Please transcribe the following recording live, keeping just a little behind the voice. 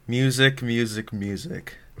Music, music,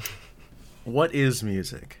 music. What is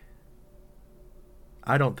music?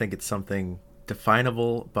 I don't think it's something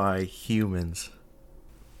definable by humans.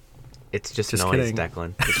 It's just Just noise, kidding.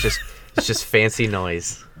 Declan. It's just fancy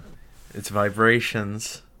noise. It's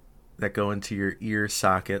vibrations that go into your ear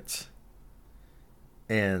sockets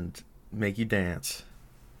and make you dance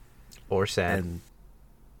Or sad.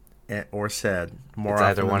 or sad. More It's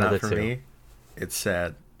often either than one of not the for two. me, it's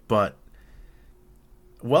sad. But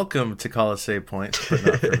welcome to Coliseum Point, but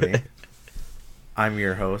not for me. I'm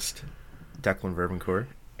your host, Declan Verbancourt.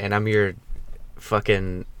 And I'm your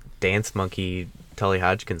fucking dance monkey, Tully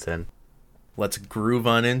Hodgkinson. Let's groove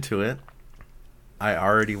on into it. I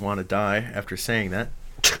already want to die after saying that.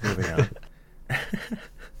 Moving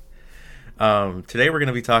on. Today we're going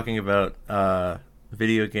to be talking about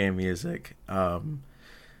video game music.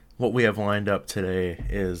 What we have lined up today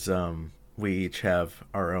is we each have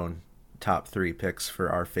our own top 3 picks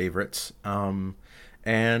for our favorites. And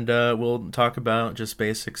we'll talk about just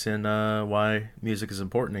basics in why music is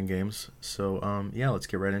important in games. So, yeah, let's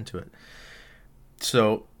get right into it.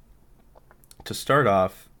 So, to start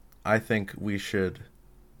off, I think we should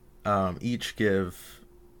each give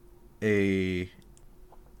a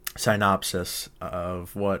synopsis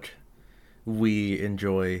of what we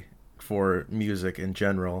enjoy for music in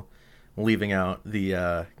general, leaving out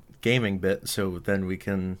the gaming bit, so then we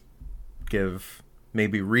can give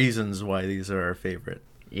maybe reasons why these are our favorite.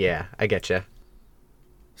 Yeah, I getcha.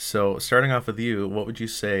 So, starting off with you, what would you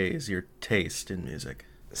say is your taste in music?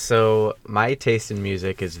 So, my taste in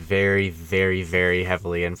music is very, very, very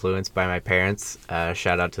heavily influenced by my parents.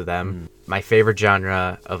 Shout out to them. My favorite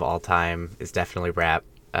genre of all time is definitely rap,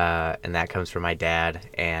 and that comes from my dad.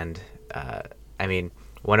 And,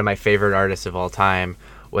 one of my favorite artists of all time,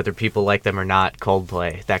 whether people like them or not,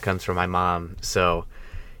 Coldplay, that comes from my mom. So,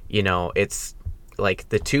 it's like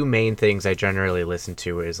the two main things I generally listen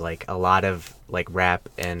to is like a lot of like rap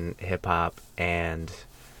and hip hop and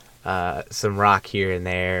some rock here and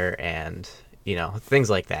there and things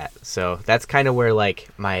like that. So that's kind of where like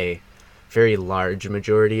my very large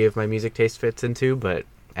majority of my music taste fits into, but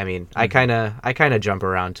I kind of jump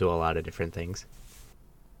around to a lot of different things.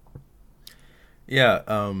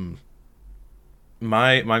 Yeah,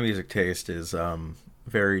 my music taste is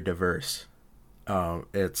very diverse.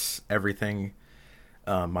 It's everything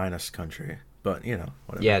minus country, but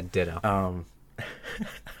whatever. Yeah, ditto.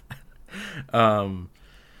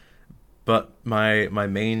 But my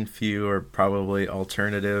main few are probably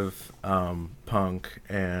alternative, punk,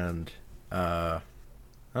 and I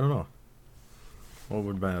don't know. What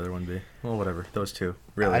would my other one be? Well, whatever. Those two,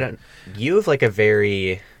 really. You have like a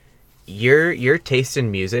very your taste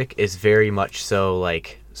in music is very much so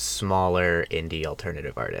like smaller indie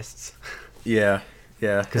alternative artists. Yeah.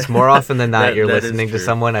 Because more often than not, you're that listening is to true.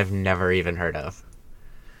 someone I've never even heard of.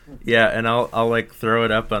 Yeah, and I'll like throw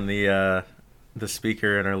it up on the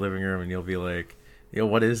speaker in our living room, and you'll be like, "Yo,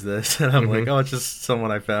 what is this?" And I'm like, "Oh, it's just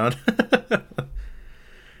someone I found."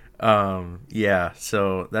 Yeah,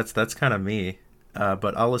 so that's kind of me.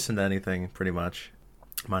 But I'll listen to anything pretty much,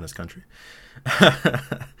 minus country.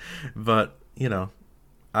 But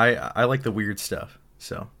I like the weird stuff.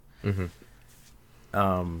 So,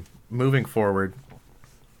 moving forward,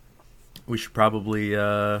 we should probably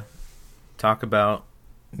talk about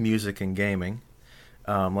music and gaming.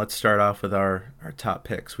 Let's start off with our top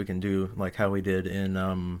picks. We can do like how we did in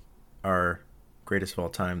our greatest of all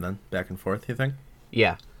time, then back and forth, you think?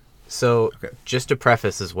 Yeah. So, Okay. just to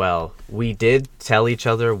preface as well, we did tell each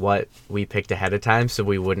other what we picked ahead of time, so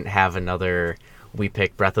we wouldn't have another we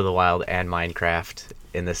picked Breath of the Wild and Minecraft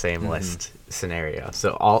in the same list scenario.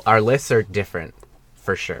 So all our lists are different,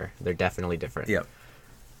 for sure. They're definitely different. Yep.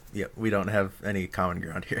 We don't have any common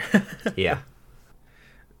ground here. Yeah.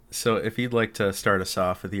 So if you'd like to start us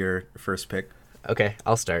off with your first pick. Okay,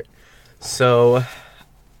 I'll start. So,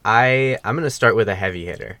 I'm gonna start with a heavy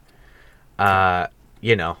hitter.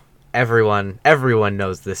 Everyone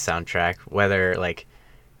knows this soundtrack, whether like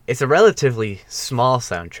it's a relatively small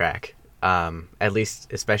soundtrack, at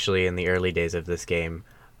least especially in the early days of this game.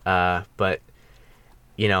 But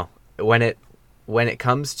when it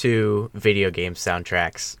comes to video game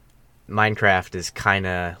soundtracks, Minecraft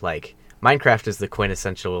is the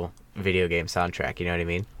quintessential video game soundtrack, you know what I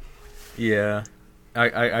mean? Yeah,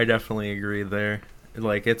 I definitely agree there.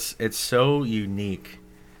 Like it's so unique,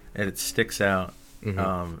 and it sticks out.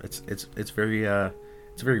 It's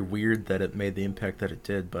very weird that it made the impact that it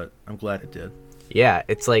did, but I'm glad it did. Yeah,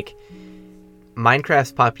 it's like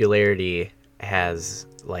Minecraft's popularity has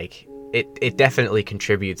like it definitely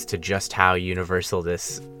contributes to just how universal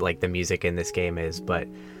this like the music in this game is, but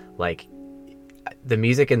like the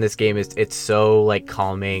music in this game it's so like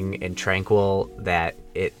calming and tranquil that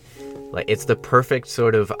it's the perfect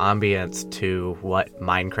sort of ambience to what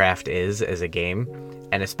Minecraft is as a game,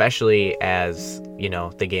 and especially as, you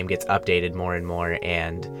know, the game gets updated more and more,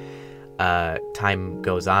 and time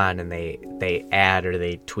goes on, and they add or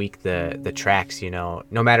they tweak the tracks. You know,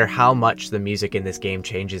 no matter how much the music in this game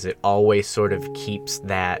changes, it always sort of keeps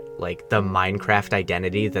that, like, the Minecraft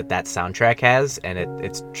identity that soundtrack has, and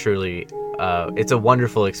it's truly it's a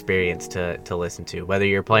wonderful experience to listen to, whether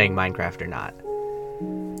you're playing Minecraft or not.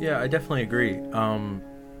 Yeah, I definitely agree.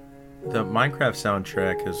 The Minecraft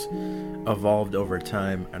soundtrack has evolved over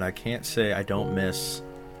time, and I can't say I don't miss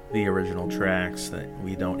the original tracks that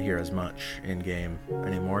we don't hear as much in game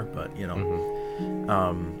anymore. But you know,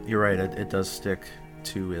 you're right. It does stick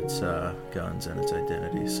to its guns and its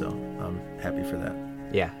identity. So I'm happy for that.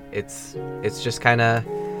 Yeah, it's just kind of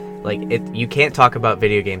like it. You can't talk about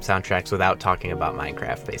video game soundtracks without talking about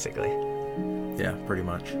Minecraft, basically. Yeah, pretty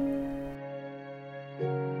much.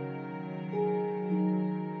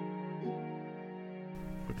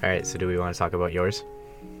 All right, so do we want to talk about yours?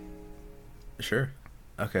 Sure.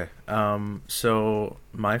 Okay. So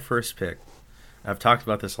my first pick, I've talked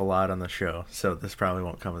about this a lot on the show, so this probably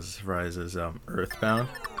won't come as a surprise, is Earthbound.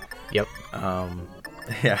 Yep.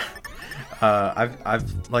 Yeah.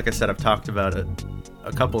 I've like I said, I've talked about it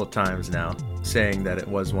a couple of times now, saying that it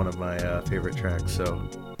was one of my favorite tracks, so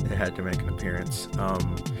it had to make an appearance.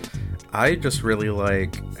 I just really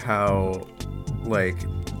like how, like,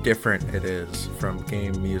 different it is from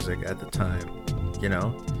game music at the time, you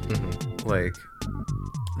know? Mm-hmm. Like,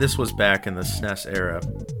 this was back in the SNES era,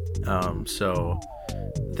 so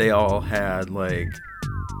they all had, like,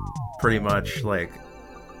 pretty much, like,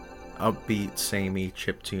 upbeat, samey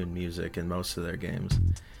chiptune music in most of their games.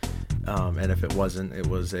 And if it wasn't, it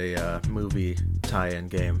was a movie tie-in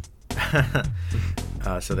game.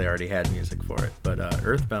 So they already had music for it. But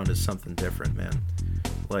Earthbound is something different, man.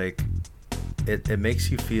 Like, it makes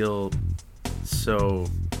you feel so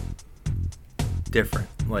different.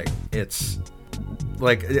 Like, it's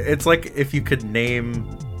like if you could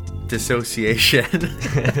name dissociation.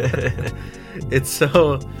 It's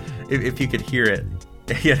so, if you could hear it,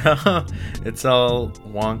 you know, it's all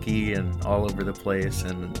wonky and all over the place,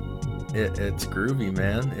 and it's groovy,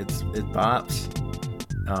 man. It bops.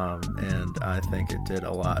 And I think it did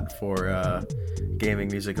a lot for gaming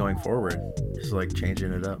music going forward. Just like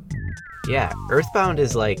changing it up. Yeah, Earthbound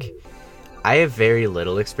is like, I have very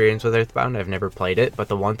little experience with Earthbound. I've never played it, but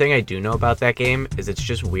the one thing I do know about that game is it's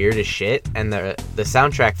just weird as shit, and the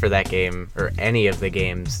soundtrack for that game, or any of the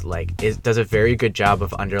games, like, does a very good job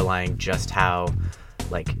of underlying just how,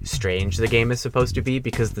 like, strange the game is supposed to be,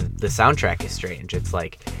 because the soundtrack is strange. It's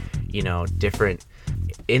like, you know, different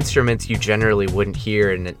instruments you generally wouldn't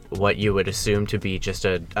hear in what you would assume to be just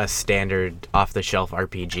a standard off-the-shelf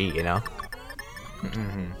RPG, you know?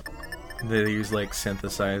 Mm-hmm. They use, like,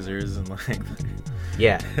 synthesizers and, like...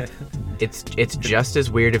 Yeah. It's just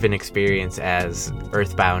as weird of an experience as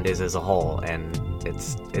Earthbound is as a whole, and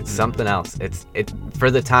it's something else. It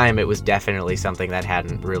for the time, it was definitely something that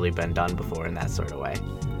hadn't really been done before in that sort of way.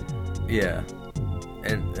 Yeah.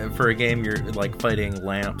 And for a game, you're, like, fighting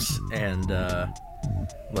lamps and,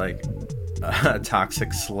 like,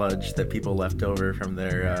 toxic sludge that people left over from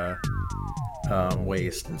their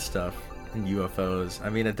waste and stuff. And UFOs. I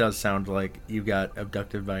mean, it does sound like you got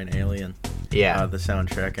abducted by an alien. Yeah. The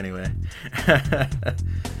soundtrack, anyway.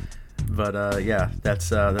 But yeah,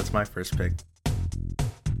 that's my first pick.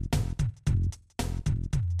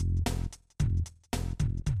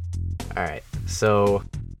 All right. So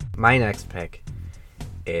my next pick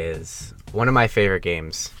is one of my favorite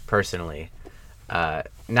games, personally.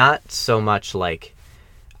 Not so much like,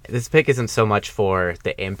 this pick isn't so much for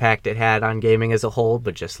the impact it had on gaming as a whole,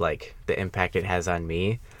 but just like the impact it has on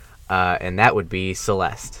me. And that would be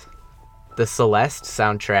Celeste. The Celeste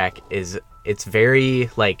soundtrack it's very,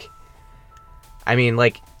 like, I mean,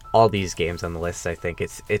 like all these games on the list, I think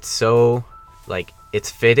it's so, like, it's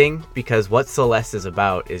fitting, because what Celeste is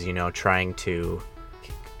about is, you know, trying to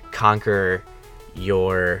conquer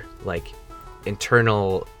your, like,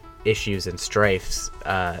 internal issues and strifes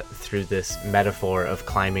through this metaphor of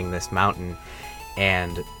climbing this mountain.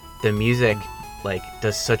 And the music, like,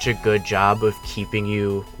 does such a good job of keeping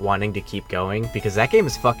you wanting to keep going, because that game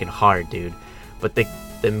is fucking hard, dude. But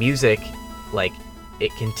the music, like,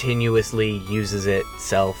 it continuously uses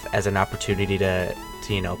itself as an opportunity to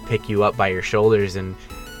you know, pick you up by your shoulders and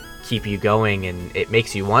keep you going, and it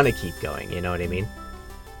makes you want to keep going, you know what I mean?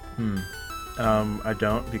 I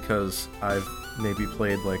don't, because I've maybe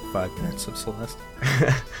played like 5 minutes of Celeste.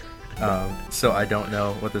 So I don't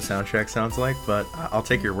know what the soundtrack sounds like, but I'll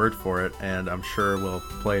take your word for it, and I'm sure we'll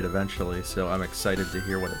play it eventually. So I'm excited to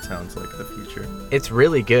hear what it sounds like in the future. It's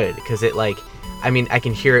really good because it I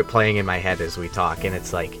can hear it playing in my head as we talk, and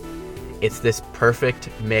it's like, it's this perfect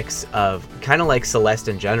mix of, kind of like Celeste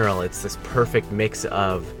in general, it's this perfect mix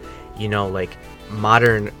of, like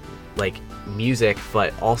modern like music,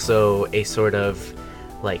 but also a sort of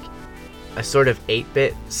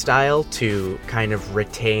 8-bit style to kind of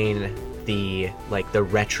retain the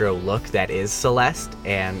retro look that is Celeste.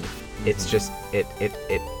 And it's just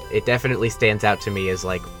it definitely stands out to me as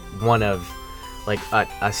like one of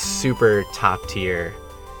a super top tier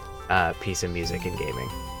piece of music in gaming.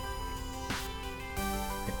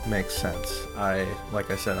 It makes sense. Like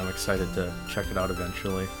I said, I'm excited to check it out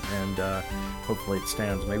eventually, and hopefully it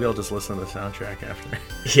stands. Maybe I'll just listen to the soundtrack after.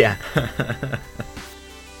 Yeah.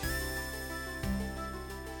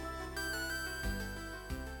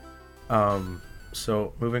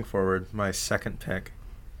 So moving forward, my second pick,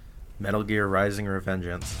 Metal Gear Rising: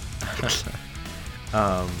 Revengeance.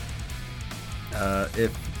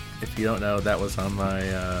 If you don't know, that was on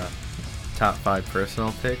my top 5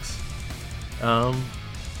 personal picks.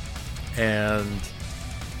 And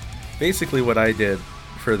basically what I did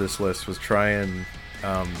for this list was try and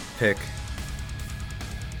pick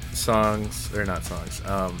soundtracks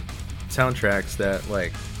that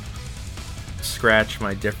like scratch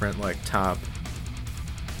my different like top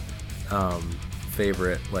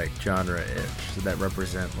favorite like genre itch that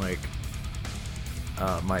represent like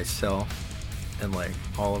myself and like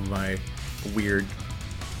all of my weird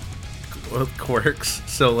quirks.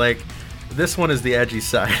 So like this one is the edgy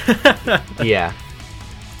side. Yeah.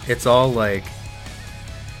 It's all like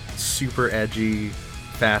super edgy,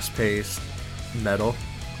 fast-paced metal.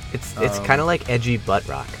 It's kind of like edgy butt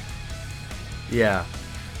rock. Yeah.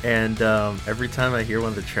 And every time I hear one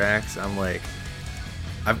of the tracks, I'm like,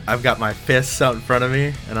 I've got my fists out in front of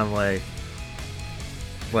me, and I'm like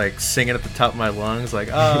singing at the top of my lungs, like,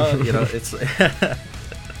 it's.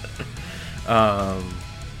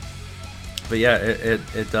 But yeah,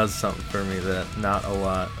 it does something for me that not a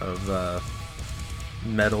lot of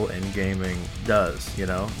metal in gaming does,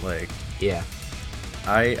 like. Yeah.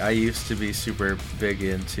 I used to be super big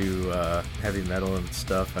into heavy metal and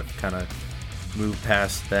stuff. I've kind of moved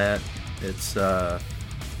past that. It's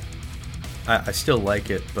I still like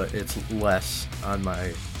it, but it's less on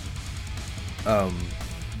my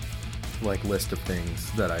list of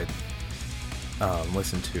things that I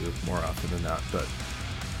listen to more often than not. But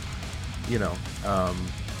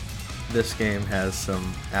this game has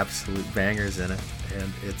some absolute bangers in it,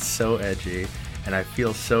 and it's so edgy, and I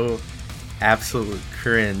feel so absolute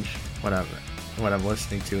cringe when I'm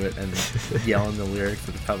listening to it and yelling the lyrics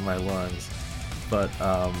at the top of my lungs. But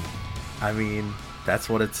I mean, that's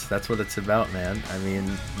what it's about, man. I mean,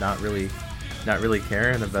 not really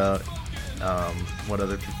caring about what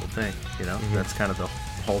other people think, Mm-hmm. That's kind of the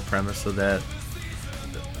whole premise of that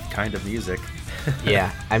kind of music.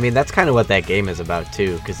 Yeah, I mean, that's kind of what that game is about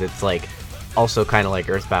too, because it's like also kind of like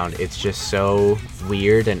Earthbound. It's just so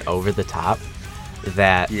weird and over the top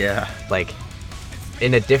that, yeah, like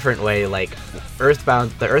in a different way, like the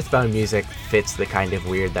Earthbound music fits the kind of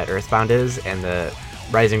weird that Earthbound is, and the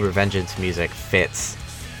Rising Revengeance music fits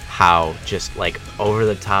how just like over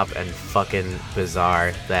the top and fucking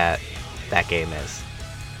bizarre that game is.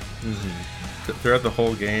 Mm-hmm. Throughout the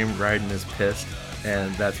whole game, Raiden is pissed,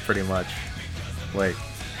 and that's pretty much like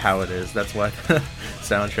how it is. That's why the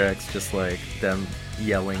soundtrack's just like them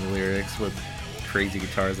yelling lyrics with crazy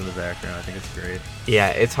guitars in the background. I think it's great. Yeah,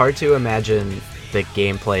 it's hard to imagine the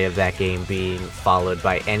gameplay of that game being followed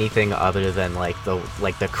by anything other than like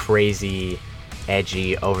the crazy,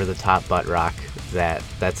 edgy, over the top butt rock that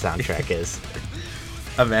soundtrack is.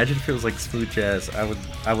 Imagine if it was like smooth jazz. I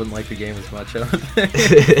wouldn't like the game as much, I don't think.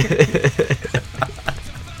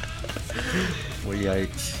 Well,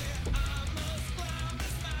 yikes.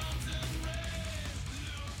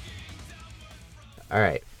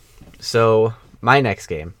 Alright, so my next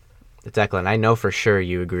game, Declan, I know for sure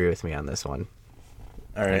you agree with me on this one.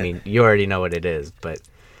 Alright. I mean, you already know what it is, but,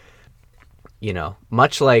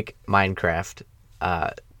 much like Minecraft,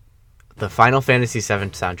 the Final Fantasy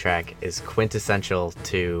VII soundtrack is quintessential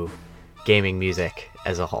to gaming music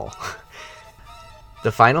as a whole.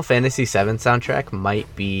 The Final Fantasy VII soundtrack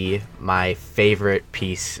might be my favorite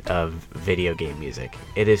piece of video game music.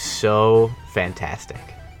 It is so fantastic.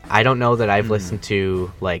 I don't know that I've listened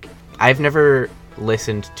to, I've never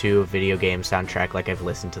listened to a video game soundtrack like I've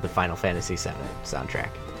listened to the Final Fantasy VII soundtrack.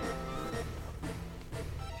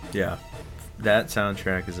 Yeah, that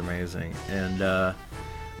soundtrack is amazing. And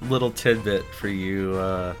little tidbit for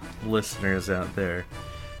you listeners out there.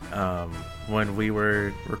 When we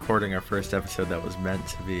were recording our first episode that was meant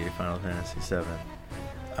to be Final Fantasy VII,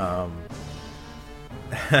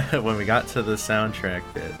 when we got to the soundtrack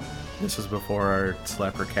bit, this was before our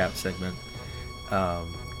Slapper Cap segment,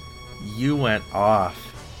 you went off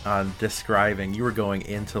on describing, you were going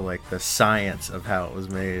into like the science of how it was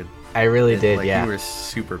made. I really did, like, yeah. You were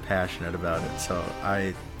super passionate about it, so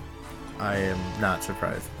I am not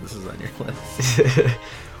surprised this is on your list.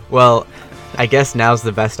 Well, I guess now's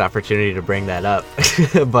the best opportunity to bring that up.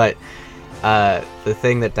 But the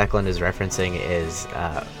thing that Declan is referencing is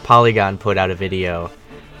Polygon put out a video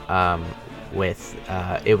with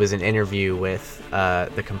it was an interview with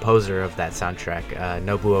the composer of that soundtrack,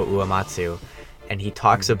 Nobuo Uematsu, and he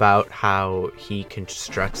talks about how he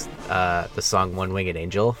constructs the song One Winged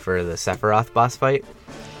Angel for the Sephiroth boss fight.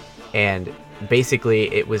 And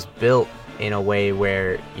basically it was built in a way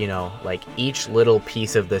where, you know, like each little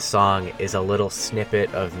piece of the song is a little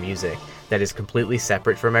snippet of music that is completely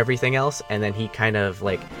separate from everything else, and then he kind of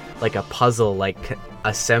like a puzzle, like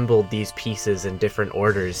assembled these pieces in different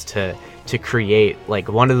orders to create like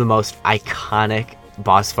one of the most iconic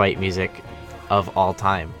boss fight music of all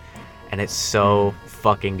time. And it's so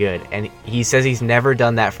fucking good. And he says he's never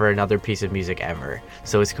done that for another piece of music ever,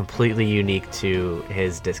 so it's completely unique to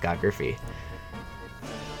his discography.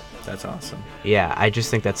 That's awesome. Yeah, I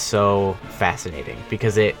just think that's so fascinating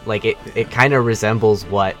because it kind of resembles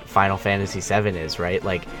what Final Fantasy VII is, right?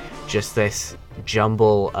 Like just this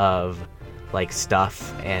jumble of like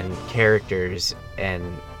stuff and characters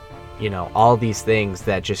and, you know, all these things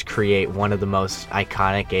that just create one of the most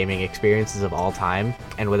iconic gaming experiences of all time.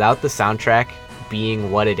 And without the soundtrack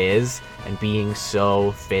being what it is and being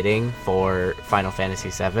so fitting for Final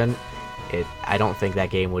Fantasy VII, I don't think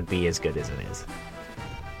that game would be as good as it is.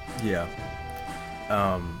 Yeah.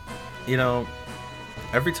 You know,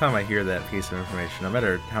 every time I hear that piece of information, no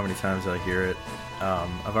matter how many times I hear it,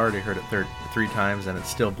 I've already heard it three times and it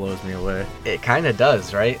still blows me away. It kind of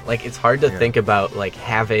does, right? Like, it's hard to think about, like,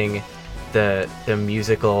 having the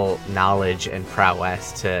musical knowledge and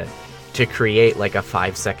prowess to create, like, a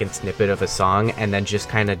 5-second snippet of a song and then just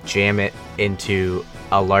kind of jam it into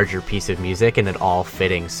a larger piece of music and it all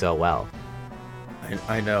fitting so well.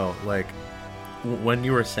 I know, like, when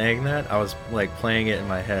you were saying that, I was like playing it in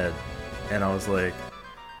my head, and I was like,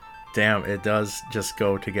 "Damn, it does just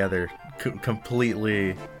go together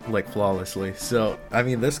completely, like flawlessly." So, I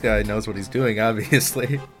mean, this guy knows what he's doing,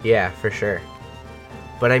 obviously. Yeah, for sure.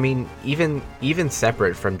 But I mean, even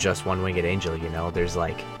separate from just One Winged Angel, you know, there's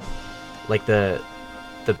like the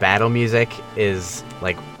battle music is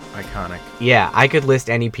like iconic. Yeah, I could list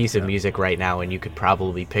any piece of music right now, and you could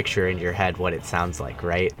probably picture in your head what it sounds like,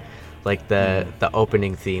 right? Like the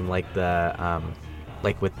opening theme, like the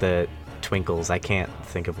like with the twinkles. I can't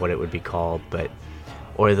think of what it would be called, but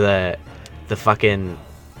or the fucking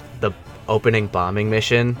the opening bombing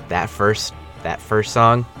mission. That first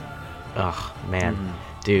song. Oh man,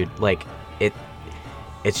 dude, like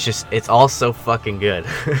it's all so fucking good.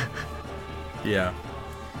 Yeah,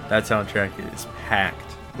 that soundtrack is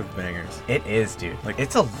packed with bangers. It is, dude. Like,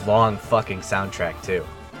 it's a long fucking soundtrack too.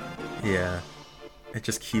 Yeah. It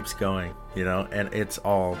just keeps going, you know, and it's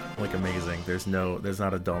all like amazing. There's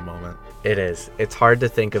not a dull moment. It is. It's hard to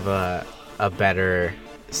think of a better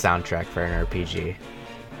soundtrack for an RPG,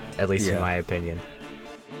 at least in my opinion.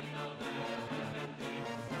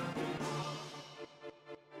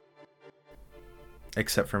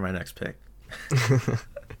 Except for my next pick.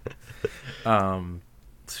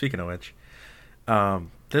 Speaking of which,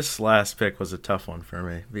 this last pick was a tough one for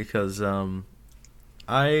me because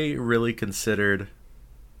I really considered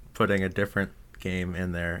putting a different game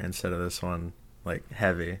in there instead of this one, like,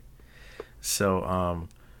 heavy. So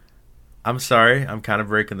I'm sorry, I'm kind of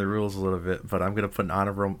breaking the rules a little bit, but I'm gonna put an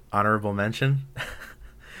honorable mention.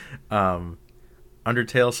 Undertale /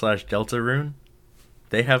 Deltarune,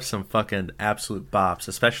 they have some fucking absolute bops,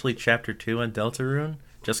 especially Chapter 2 on Deltarune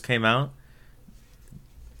just came out.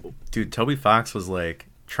 Dude, Toby Fox was like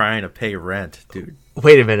trying to pay rent, dude.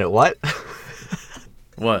 Wait a minute, what?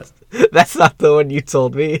 What? That's not the one you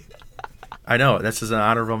told me. I know, this is an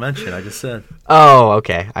honorable mention, I just said. Oh,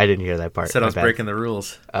 okay. I didn't hear that part. I said I was breaking the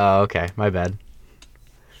rules. Oh, okay. My bad.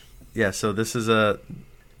 Yeah, so this is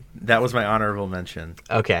that was my honorable mention.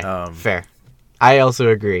 Okay, fair. I also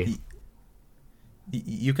agree.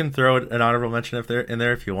 You can throw an honorable mention in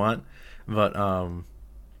there if you want, but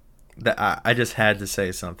I just had to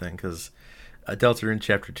say something because Deltarune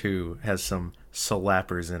Chapter 2 has some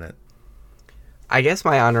slappers in it. I guess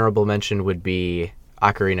my honorable mention would be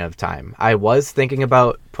Ocarina of Time. I was thinking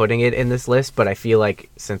about putting it in this list, but I feel like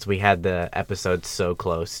since we had the episode so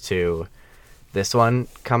close to this one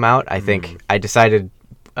come out, I think I decided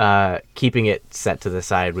keeping it set to the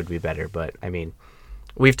side would be better. But I mean,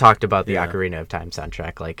 we've talked about the Ocarina of Time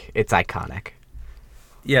soundtrack. Like, it's iconic.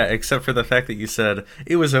 Yeah, except for the fact that you said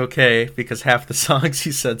it was okay because half the songs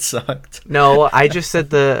you said sucked. No, I just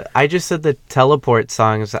said the teleport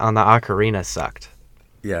songs on the Ocarina sucked.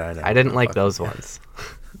 Yeah, I know. I didn't like those ones.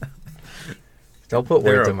 Don't put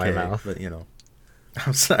words in my mouth. But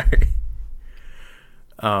I'm sorry.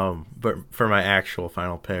 But for my actual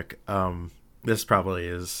final pick, this probably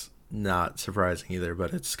is not surprising either,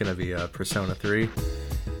 but it's gonna be Persona 3.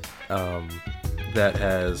 That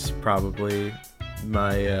has probably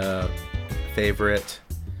my favorite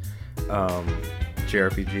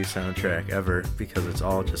JRPG soundtrack ever, because it's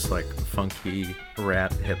all just like funky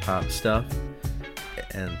rap hip hop stuff,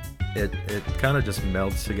 and it kind of just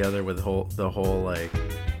melds together with the whole like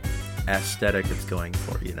aesthetic it's going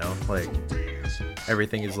for, like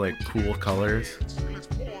everything is like cool colors,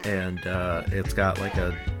 and it's got like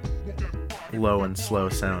a low and slow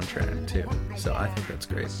soundtrack too, so I think that's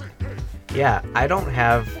great. Yeah, I don't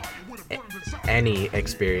have any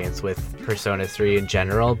experience with Persona 3 in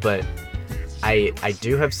general, but I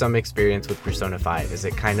do have some experience with Persona 5. Is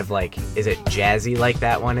it kind of like, is it jazzy like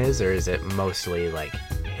that one is, or is it mostly like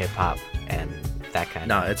hip hop and that kind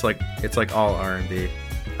No, of? it's like all R&B.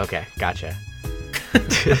 Okay, gotcha.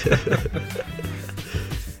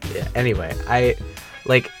 Yeah. Anyway, I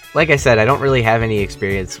like I said, I don't really have any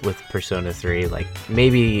experience with Persona 3. Like,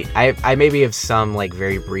 maybe I maybe have some like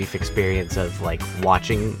very brief experience of like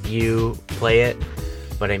watching you play it,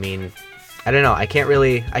 but I mean, I don't know. I can't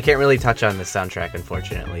really touch on the soundtrack,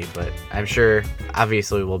 unfortunately, but I'm sure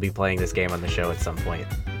obviously we'll be playing this game on the show at some point.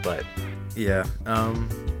 But yeah,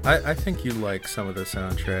 I think you like some of the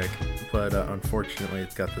soundtrack, but unfortunately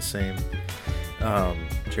it's got the same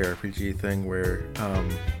JRPG thing where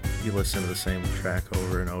you listen to the same track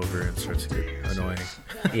over and over and it starts to get annoying.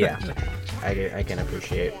 yeah, I can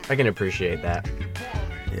appreciate that.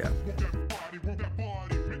 Yeah.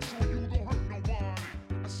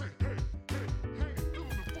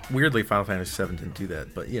 Weirdly, Final Fantasy VII didn't do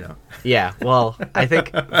that, but Yeah, well, I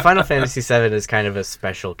think Final Fantasy VII is kind of a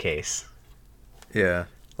special case. Yeah.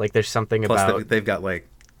 Like, there's something Plus about they've got like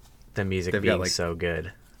the music being so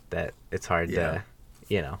good that it's hard to,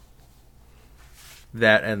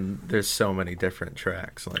 that, and there's so many different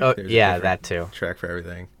tracks. Like, oh there's yeah, that too. Track for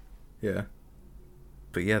everything. Yeah.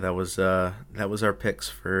 But yeah, that was our picks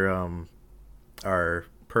for our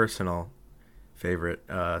personal favorite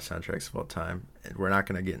soundtracks of all time. And we're not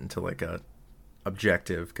going to get into like a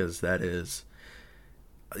objective, because that is,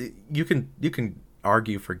 you can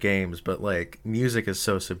argue for games, but like music is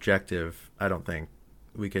so subjective. I don't think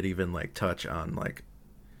we could even like touch on like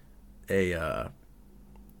an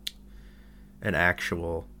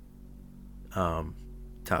actual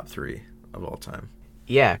top 3 of all time.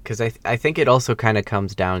 Yeah, because I think it also kind of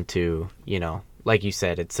comes down to, like you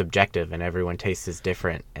said, it's subjective and everyone taste is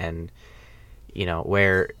different. And,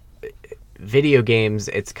 where video games,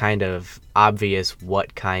 it's kind of obvious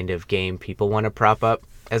what kind of game people want to prop up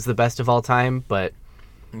as the best of all time. But,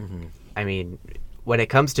 I mean, when it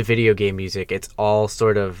comes to video game music, it's all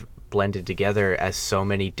sort of blended together as so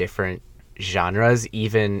many different genres,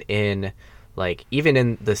 even in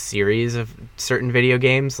the series of certain video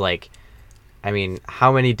games. Like, I mean,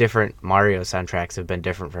 how many different Mario soundtracks have been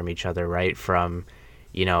different from each other, right? From,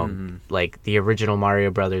 like the original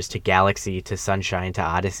Mario Brothers to Galaxy to Sunshine to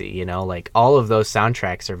Odyssey, like all of those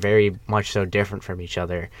soundtracks are very much so different from each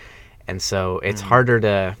other. And so it's harder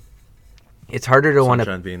to want to,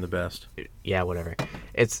 Sunshine being the best. Yeah, whatever.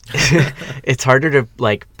 It's it's harder to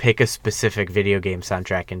like pick a specific video game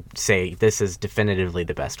soundtrack and say this is definitively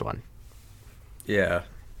the best one. Yeah.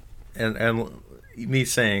 And me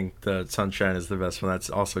saying the Sunshine is the best one, that's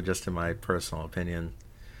also just in my personal opinion.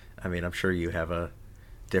 I mean, I'm sure you have a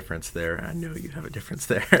difference there. I know you have a difference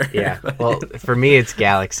there. Yeah. Well, for me, it's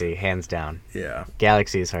Galaxy, hands down. Yeah.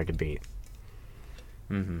 Galaxy is hard to beat.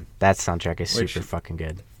 Mm-hmm. That soundtrack is super fucking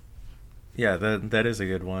good. Yeah, that is a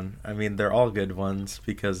good one. I mean, they're all good ones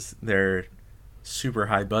because they're super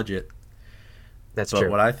high budget. That's true. But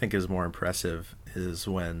true. what I think is more impressive is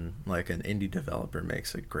when like an indie developer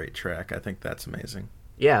makes a great track. I think that's amazing.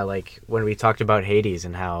 Yeah, like when we talked about Hades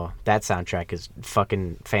and how that soundtrack is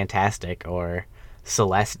fucking fantastic, or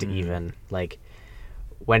Celeste even. Like,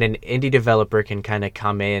 when an indie developer can kind of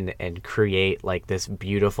come in and create like this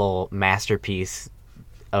beautiful masterpiece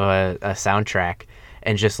of a soundtrack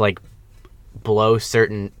and just like blow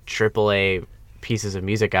certain AAA pieces of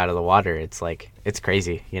music out of the water. It's like, it's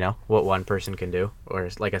crazy, you know, what one person can do, or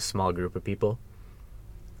like a small group of people.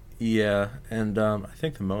 Yeah, and I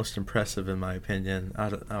think the most impressive, in my opinion,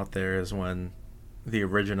 out there is when the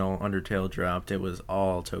original Undertale dropped. It was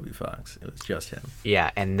all Toby Fox. It was just him.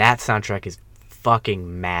 Yeah, and that soundtrack is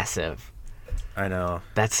fucking massive. I know.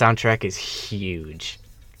 That soundtrack is huge.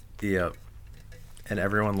 Yep. And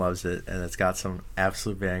everyone loves it, and it's got some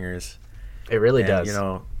absolute bangers. It really does. You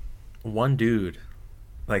know, one dude,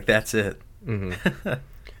 like, that's it. Mm-hmm.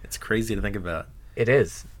 It's crazy to think about. It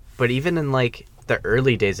is. But even in, like, the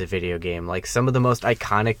early days of video game, like, some of the most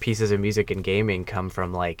iconic pieces of music in gaming come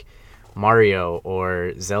from, like, Mario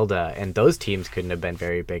or Zelda, and those teams couldn't have been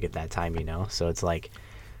very big at that time, you know? So it's like,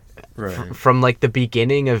 Right. from like the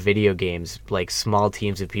beginning of video games, like small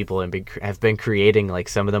teams of people have been creating like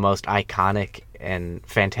some of the most iconic and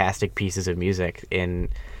fantastic pieces of music in,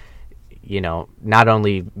 you know, not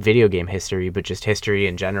only video game history, but just history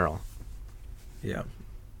in general. Yeah.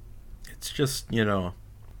 It's just, you know,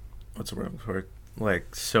 what's the word for it?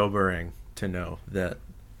 Like, sobering to know that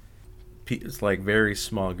it's like very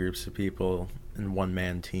small groups of people and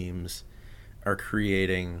one-man teams are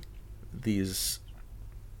creating these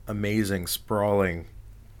amazing, sprawling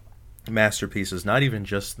masterpieces. Not even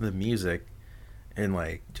just the music and,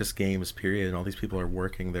 like, just games, period. And all these people are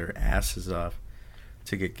working their asses off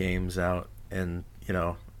to get games out. And, you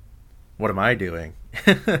know, what am I doing?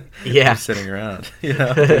 Yeah. I'm sitting around, you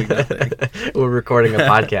know, doing nothing. We're recording a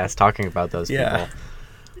podcast talking about those Yeah.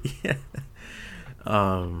 people.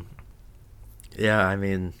 Yeah. Yeah, I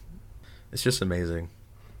mean, it's just amazing.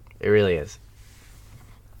 It really is.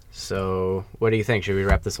 So, what do you think? Should we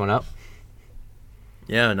wrap this one up?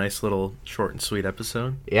 Yeah, a nice little short and sweet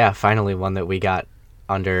episode. Yeah, finally one that we got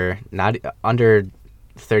under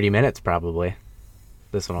 30 minutes probably.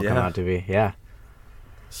 This one will come Yeah. out to be. Yeah.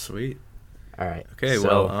 Sweet. All right. Okay,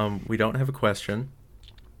 so, well, we don't have a question.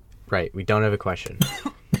 Right, we don't have a question.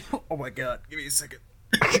 Oh my god, give me a second.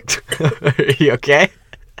 Are you okay?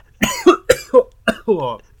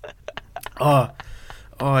 Oh,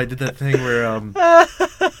 I did that thing where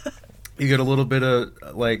you get a little bit of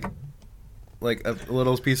like a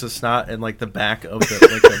little piece of snot in like the back of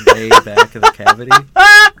the way back of the cavity.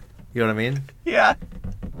 You know what I mean? Yeah.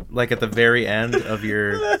 Like at the very end of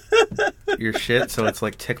your shit, so it's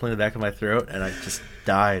like tickling the back of my throat, and I just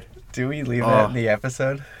died. Do we leave that in the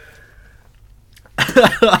episode?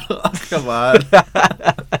 Come on.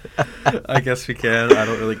 I guess we can. I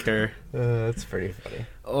don't really care. That's pretty funny.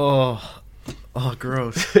 Oh,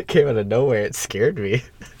 gross. It came out of nowhere. It scared me.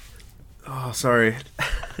 Oh, sorry.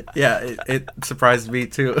 Yeah, it surprised me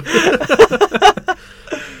too.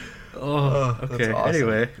 Oh, that's okay. awesome.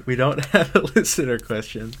 Anyway, we don't have a listener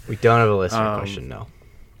question. We don't have a listener question, no.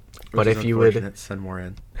 But which is if you would, unfortunate. Send more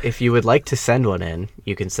in. if you would like to send one in,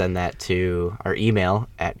 you can send that to our email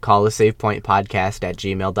at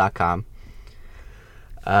callasavepointpodcast@gmail.com.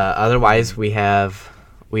 Otherwise, we have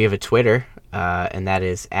a Twitter, and that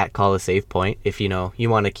is at callasavepoint. If you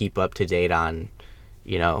want to keep up to date on,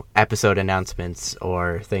 episode announcements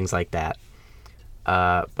or things like that.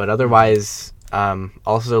 But otherwise,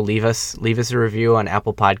 also leave us a review on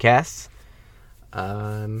Apple Podcasts.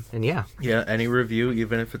 And yeah. Yeah, any review,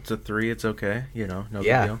 even if it's a 3, it's okay. No big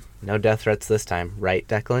deal. No death threats this time, right,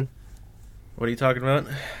 Declan? What are you talking about?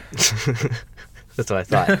 That's what I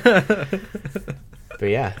thought. But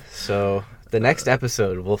yeah, so the next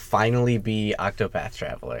episode will finally be Octopath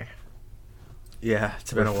Traveler. Yeah,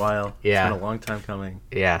 it's been a while. Yeah. It's been a long time coming.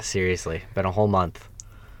 Yeah, seriously. Been a whole month.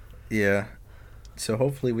 Yeah. So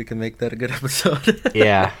hopefully we can make that a good episode.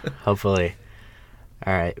 Yeah, hopefully.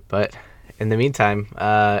 All right, but in the meantime,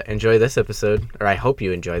 enjoy this episode, or I hope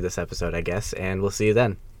you enjoy this episode, I guess, and we'll see you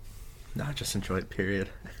then. Nah, just enjoy it, period.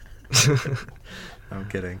 I'm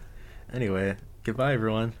kidding. Anyway, goodbye,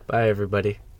 everyone. Bye, everybody.